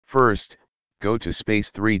First, go to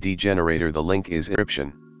Space 3D Generator. The link is in the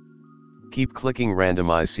description. Keep clicking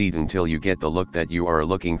Randomize Seed until you get the look that you are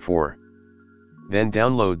looking for. Then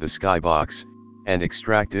download the skybox, and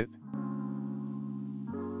extract it.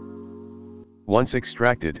 Once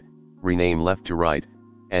extracted, rename left to right,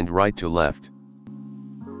 and right to left.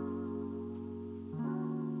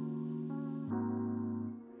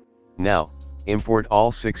 Now, import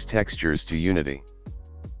all 6 textures to Unity.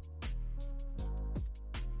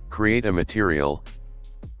 Create a material,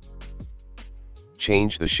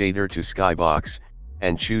 change the shader to skybox,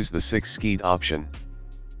 and choose the 6 skewed option.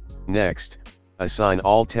 Next, assign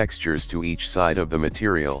all textures to each side of the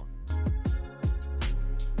material.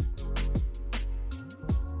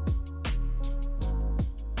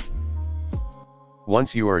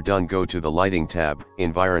 Once you are done, go to the Lighting tab,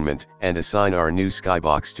 Environment, and assign our new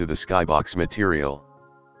skybox to the skybox material.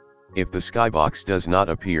 If the skybox does not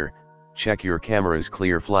appear, check your camera's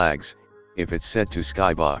clear flags, if it's set to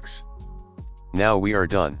skybox. Now we are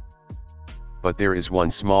done. But there is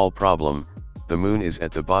one small problem, the moon is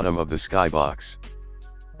at the bottom of the skybox.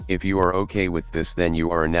 If you are okay with this, then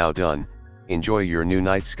you are now done, enjoy your new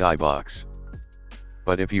night skybox.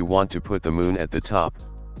 But if you want to put the moon at the top,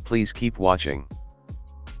 please keep watching.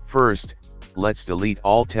 First, let's delete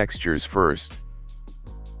all textures first.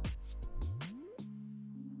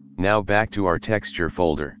 Now back to our texture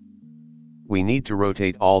folder. We need to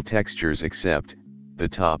rotate all textures except the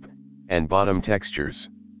top and bottom textures.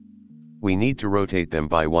 We need to rotate them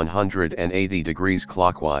by 180 degrees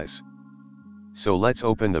clockwise. So let's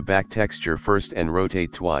open the back texture first and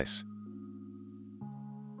rotate twice.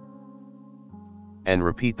 And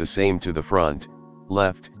repeat the same to the front,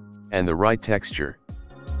 left, and the right texture.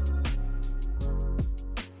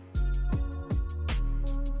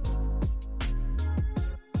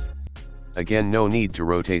 Again, no need to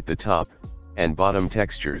rotate the top and bottom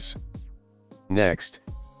textures. Next,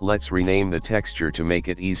 let's rename the texture to make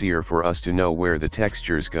it easier for us to know where the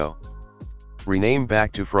textures go. Rename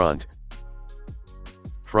back to front,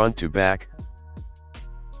 front to back,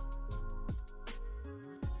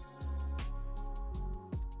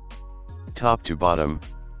 top to bottom,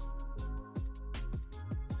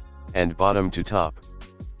 and bottom to top.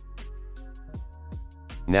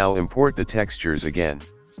 Now import the textures again.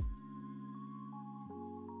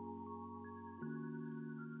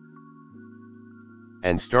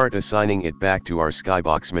 And start assigning it back to our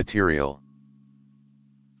skybox material.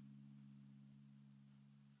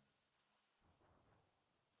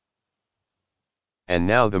 And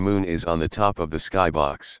now the moon is on the top of the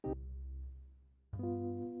skybox.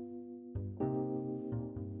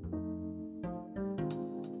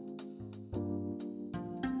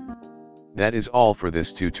 That is all for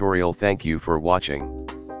this tutorial. Thank you for watching.